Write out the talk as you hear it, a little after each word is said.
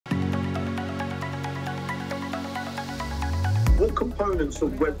What components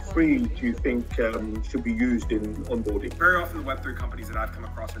of Web3 do you think should be used in onboarding? Very often the Web3 companies that I've come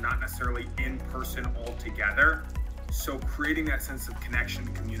across are not necessarily in person altogether. So creating that sense of connection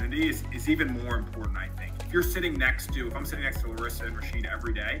and community is even more important, I think. If I'm sitting next to Larissa and Rashid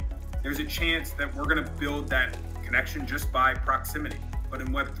every day, there's a chance that we're gonna build that connection just by proximity. But in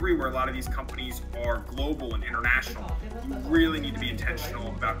Web3, where a lot of these companies are global and international, you really need to be intentional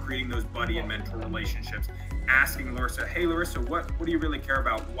about creating those buddy and mentor relationships. Asking Larissa, hey Larissa, what do you really care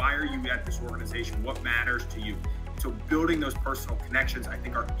about? Why are you at this organization? What matters to you? So building those personal connections, I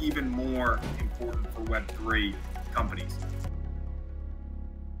think, are even more important for Web3 companies.